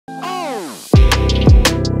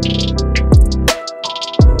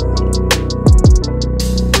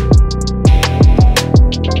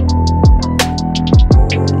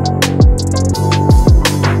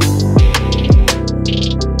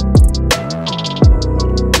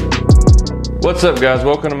What's up guys,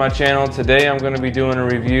 welcome to my channel. Today I'm going to be doing a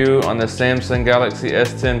review on the Samsung Galaxy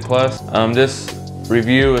S10 Plus. This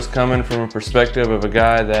review is coming from a perspective of a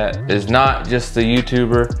guy that is not just a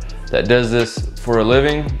YouTuber that does this for a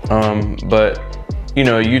living, but you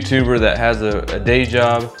know, a YouTuber that has a day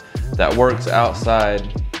job that works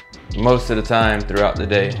outside most of the time throughout the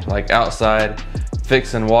day, like outside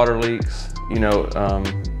fixing water leaks, you know,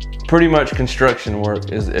 pretty much construction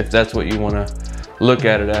work, is if that's what you want to look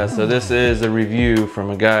at it as. So this is a review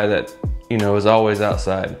from a guy that, you know, is always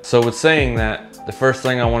outside. So with saying that, the first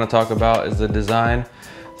thing I want to talk about is the design.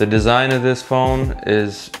 The design of this phone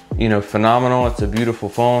is, you know, phenomenal. It's a beautiful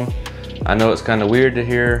phone. I know it's kind of weird to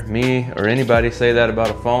hear me or anybody say that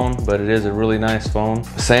about a phone, but it is a really nice phone.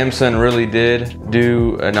 Samsung really did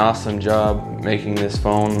do an awesome job making this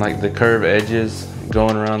phone. Like the curved edges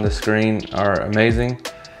going around the screen are amazing,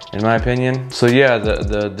 in my opinion. So yeah,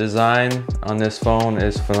 the design on this phone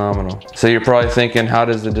is phenomenal. So you're probably thinking, how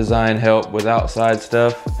does the design help with outside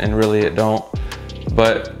stuff? And really it don't.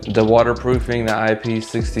 But the waterproofing, the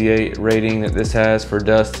IP68 rating that this has for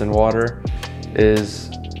dust and water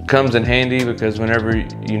comes in handy, because whenever,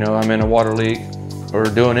 you know, I'm in a water leak or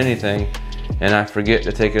doing anything and I forget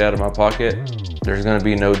to take it out of my pocket, there's gonna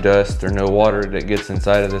be no dust or no water that gets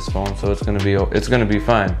inside of this phone, so it's gonna be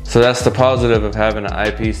fine. So that's the positive of having an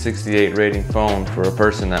IP68 rating phone for a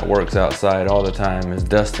person that works outside all the time, is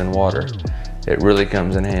dust and water. It really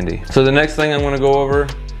comes in handy. So the next thing I'm gonna go over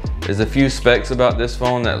is a few specs about this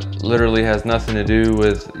phone that literally has nothing to do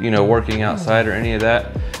with, you know, working outside or any of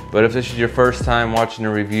that. But if this is your first time watching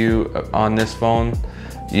a review on this phone,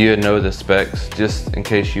 you know the specs, just in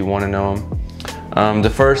case you want to know them. The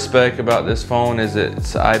first spec about this phone is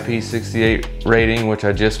its IP68 rating, which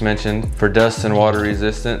I just mentioned, for dust and water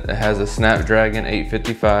resistant. It has a Snapdragon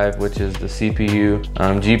 855, which is the CPU,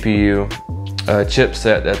 GPU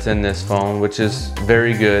chipset that's in this phone, which is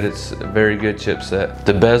very good. It's a very good chipset.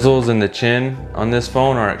 The bezels and the chin on this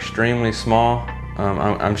phone are extremely small.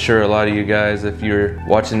 I'm sure a lot of you guys, if you're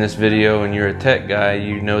watching this video and you're a tech guy,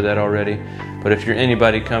 you know that already. But if you're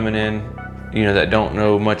anybody coming in, you know, that don't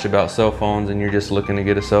know much about cell phones and you're just looking to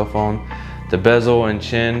get a cell phone, the bezel and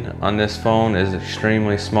chin on this phone is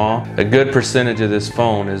extremely small. A good percentage of this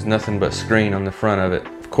phone is nothing but screen on the front of it.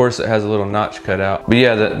 Of course it has a little notch cut out, but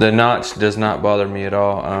yeah, the notch does not bother me at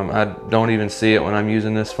all. I don't even see it when I'm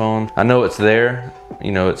using this phone. I know it's there.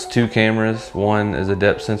 You know, it's two cameras. One is a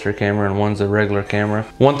depth sensor camera and one's a regular camera.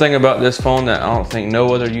 One thing about this phone that I don't think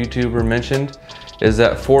no other YouTuber mentioned is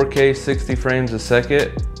that 4K 60 frames a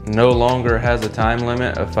second no longer has a time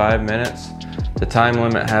limit of 5 minutes. The time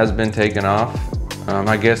limit has been taken off.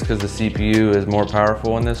 I guess because the CPU is more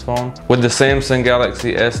powerful in this phone. With the Samsung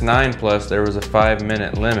Galaxy S9 Plus, there was a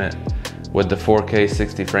 5-minute limit with the 4K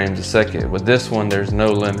 60 frames a second. With this one, there's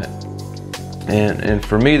no limit. And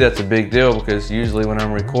for me, that's a big deal, because usually when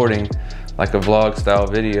I'm recording like a vlog style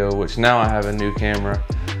video, which now I have a new camera,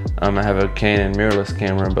 I have a Canon mirrorless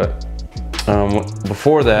camera, but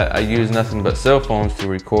before that I used nothing but cell phones to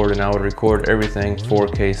record, and I would record everything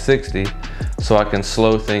 4K 60 so I can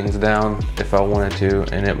slow things down if I wanted to,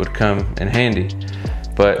 and it would come in handy.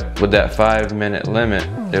 But with that 5-minute limit,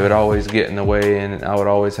 it would always get in the way and I would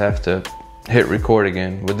always have to hit record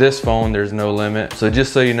again. With this phone, there's no limit. So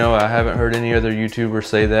just so you know, I haven't heard any other YouTuber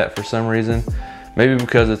say that for some reason. Maybe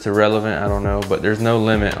because it's irrelevant, I don't know, but there's no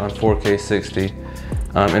limit on 4K 60.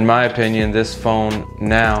 In my opinion, this phone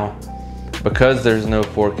now, because there's no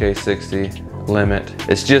 4K 60 limit,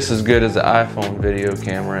 it's just as good as the iPhone video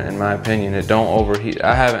camera, in my opinion. It don't overheat.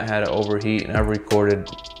 I haven't had it overheat, and I've recorded,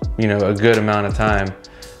 you know, a good amount of time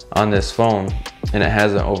on this phone, and it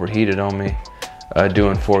hasn't overheated on me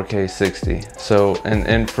doing 4K 60. So,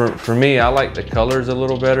 and for me, I like the colors a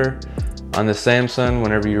little better on the Samsung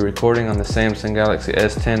whenever you're recording on the Samsung Galaxy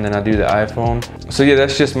S10 than I do the iPhone. So yeah,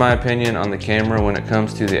 that's just my opinion on the camera when it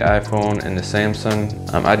comes to the iPhone and the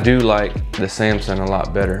Samsung. I do like the Samsung a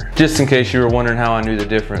lot better. Just in case you were wondering how I knew the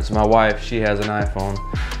difference, my wife, she has an iPhone,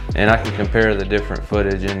 and I can compare the different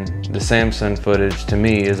footage, and the Samsung footage to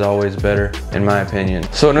me is always better, in my opinion.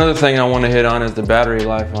 So another thing I want to hit on is the battery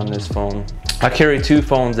life on this phone. I carry two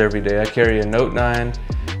phones every day. I carry a Note 9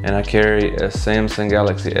 and I carry a Samsung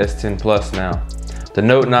Galaxy S10 Plus now. The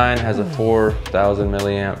Note 9 has a 4,000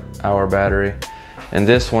 milliamp hour battery, and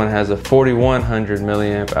this one has a 4,100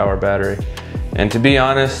 milliamp hour battery. And to be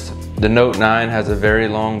honest, the Note 9 has a very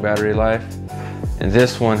long battery life, and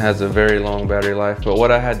this one has a very long battery life. But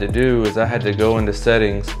what I had to do is I had to go into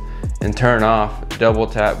settings and turn off double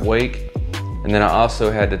tap wake, and then I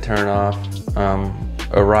also had to turn off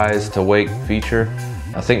a rise to wake feature.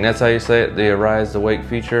 I think that's how you say it, the arise to wake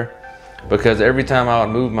feature. because every time I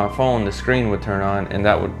would move my phone, the screen would turn on and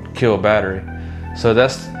that would kill battery. So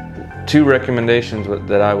that's two recommendations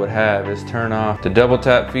that I would have, is turn off the double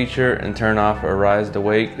tap feature and turn off Arise to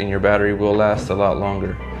Wake, and your battery will last a lot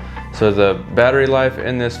longer. So the battery life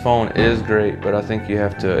in this phone is great, but I think you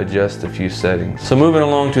have to adjust a few settings. So moving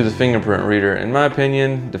along to the fingerprint reader. In my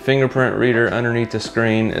opinion, the fingerprint reader underneath the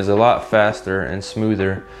screen is a lot faster and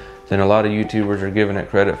smoother than a lot of YouTubers are giving it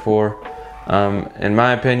credit for. In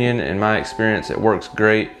my opinion, in my experience, it works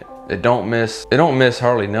great. It don't miss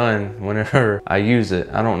hardly none whenever I use it.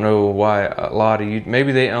 I don't know why a lot of you,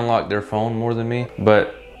 maybe they unlock their phone more than me,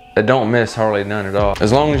 but it don't miss hardly none at all.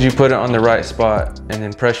 As long as you put it on the right spot and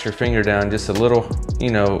then press your finger down just a little,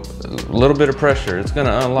 you know, a little bit of pressure, it's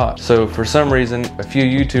gonna unlock. So for some reason, a few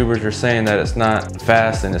YouTubers are saying that it's not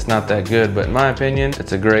fast and it's not that good, but in my opinion,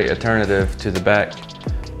 it's a great alternative to the back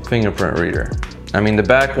fingerprint reader. I mean, the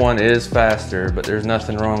back one is faster, but there's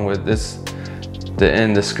nothing wrong with this.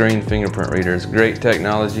 The screen fingerprint reader is great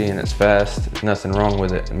technology and it's fast. There's nothing wrong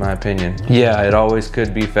with it in my opinion. Yeah, it always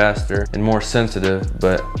could be faster and more sensitive,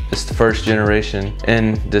 but it's the first generation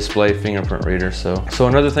in-display fingerprint reader. So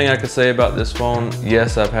another thing I could say about this phone,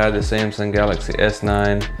 yes, I've had the Samsung Galaxy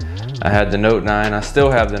S9. I had the Note 9, I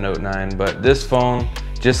still have the Note 9, but this phone,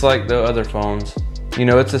 just like the other phones, you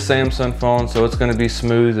know, it's a Samsung phone, so it's gonna be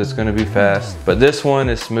smooth, it's gonna be fast. But this one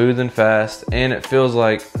is smooth and fast, and it feels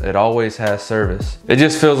like it always has service. It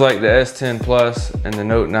just feels like the S10 Plus and the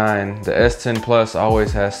Note 9, the S10 Plus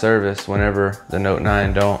always has service whenever the Note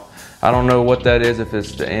 9 don't. I don't know what that is, if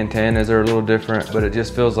it's the antennas are a little different, but it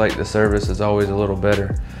just feels like the service is always a little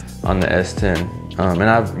better on the S10. And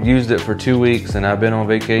I've used it for 2 weeks, and I've been on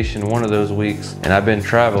vacation one of those weeks, and I've been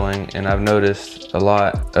traveling, and I've noticed a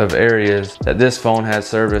lot of areas that this phone had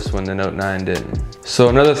service when the Note 9 didn't. So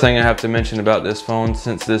another thing I have to mention about this phone,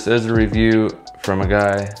 since this is a review from a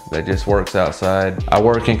guy that just works outside. I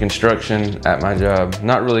work in construction at my job.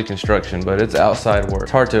 Not really construction, but it's outside work.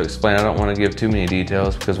 It's hard to explain. I don't want to give too many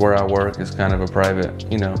details because where I work is kind of a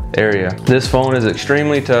private, you know, area. This phone is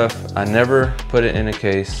extremely tough. I never put it in a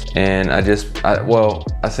case, and I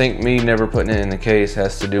think me never putting it in the case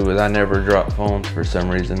has to do with I never drop phones for some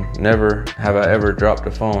reason. Never have I ever dropped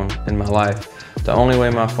a phone in my life. The only way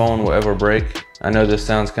my phone will ever break, I know this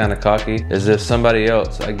sounds kind of cocky, is if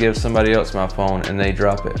I give somebody else my phone and they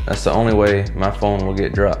drop it. That's the only way my phone will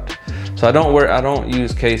get dropped. So I don't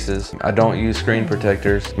use cases. I don't use screen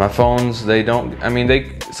protectors. My phones,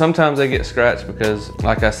 sometimes they get scratched because,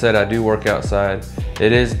 like I said, I do work outside.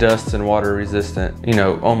 It is dust and water resistant, you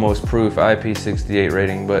know, almost proof IP68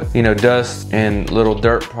 rating, but you know, dust and little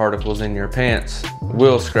dirt particles in your pants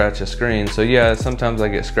will scratch a screen. So yeah, sometimes I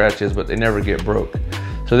get scratches, but they never get broke.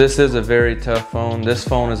 So this is a very tough phone. This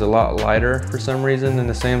phone is a lot lighter for some reason than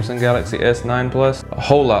the Samsung Galaxy S9 Plus, a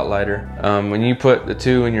whole lot lighter. When you put the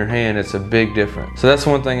two in your hand, it's a big difference. So that's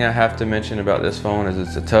one thing I have to mention about this phone, is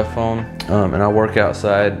it's a tough phone. And I work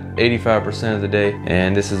outside 85% of the day,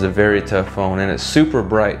 and this is a very tough phone, and it's super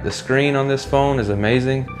bright. The screen on this phone is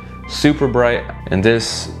amazing, super bright, and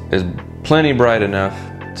this is plenty bright enough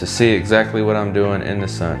to see exactly what I'm doing in the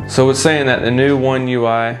sun. So it's saying that the new One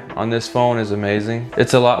UI on this phone is amazing.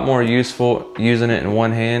 It's a lot more useful using it in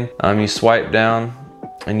one hand. You swipe down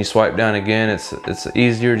and you swipe down again. It's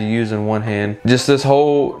easier to use in one hand. Just this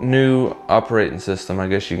whole new operating system, I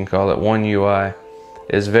guess you can call it, One UI,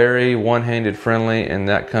 is very one-handed friendly, and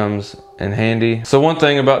that comes in handy. So one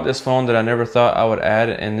thing about this phone that I never thought I would add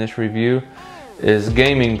in this review is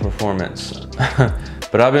gaming performance.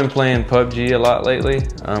 But I've been playing PUBG a lot lately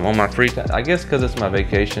on my free time. I guess because it's my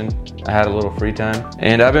vacation, I had a little free time.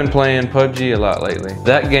 And I've been playing PUBG a lot lately.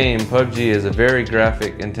 That game, PUBG, is a very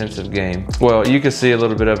graphic intensive game. Well, you can see a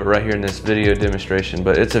little bit of it right here in this video demonstration,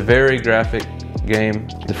 but it's a very graphic game.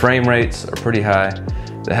 The frame rates are pretty high.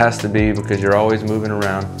 It has to be because you're always moving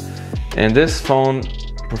around. And this phone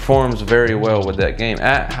performs very well with that game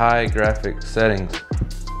at high graphic settings.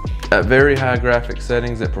 At very high graphic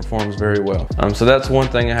settings, it performs very well. So that's one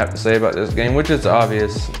thing I have to say about this game, which is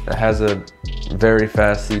obvious. It has a very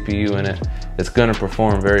fast CPU in it. It's gonna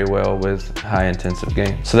perform very well with high intensive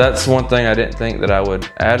games. So that's one thing I didn't think that I would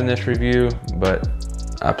add in this review, but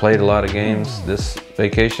I played a lot of games this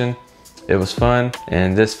vacation. It was fun,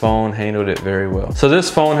 and this phone handled it very well. So this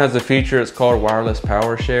phone has a feature, it's called wireless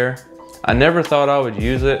power share. I never thought I would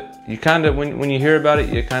use it. you kind of, when you hear about it,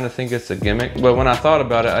 you kind of think it's a gimmick. But when I thought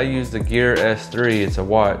about it, I use the Gear S3, it's a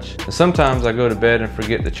watch. And sometimes I go to bed and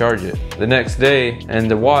forget to charge it the next day, and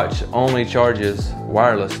the watch only charges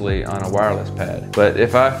wirelessly on a wireless pad. But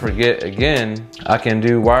if I forget again, I can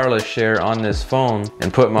do wireless share on this phone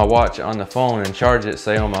and put my watch on the phone and charge it,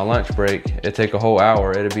 say on my lunch break. It'd take a whole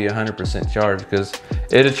hour, it'd be 100% charged, because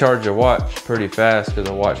it'll charge a watch pretty fast because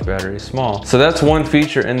the watch battery is small. So that's one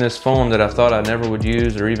feature in this phone that I thought I never would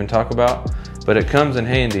use or even talk about, but it comes in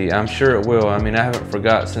handy. I'm sure it will. I mean, I haven't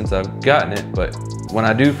forgot since I've gotten it, but when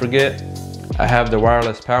I do forget, I have the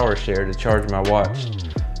wireless power share to charge my watch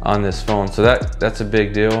on this phone. So that's a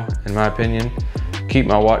big deal in my opinion. Keep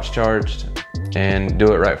my watch charged and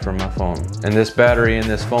do it right from my phone. And this battery in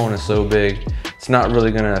this phone is so big, it's not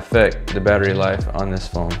really gonna affect the battery life on this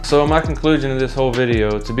phone. So my conclusion of this whole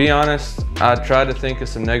video, to be honest, I tried to think of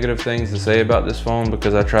some negative things to say about this phone,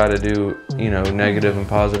 because I try to do, you know, negative and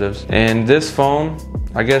positives. And this phone,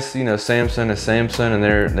 I guess, you know, Samsung is Samsung,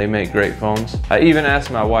 and they make great phones. I even asked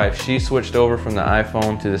my wife, she switched over from the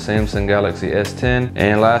iPhone to the Samsung Galaxy S10,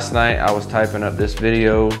 and last night I was typing up this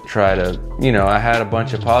video, try to, you know, I had a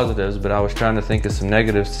bunch of positives, but I was trying to think of some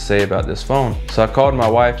negatives to say about this phone. So I called my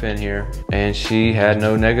wife in here, and she had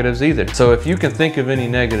no negatives either. So if you can think of any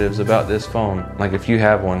negatives about this phone, like if you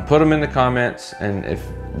have one, put them in the comments, and if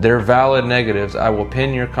they're valid negatives, I will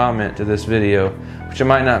pin your comment to this video, which it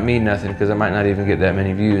might not mean nothing because it might not even get that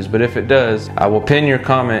many views, but if it does, I will pin your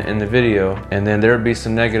comment in the video, and then there'll be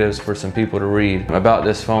some negatives for some people to read about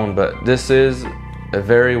this phone. But this is a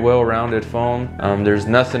very well-rounded phone. There's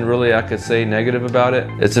nothing really I could say negative about it.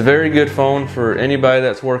 It's a very good phone for anybody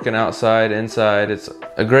that's working outside, inside. It's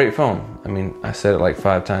a great phone. I mean, I said it like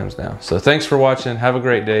 5 times now. So thanks for watching, have a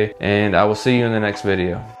great day, and I will see you in the next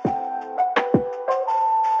video.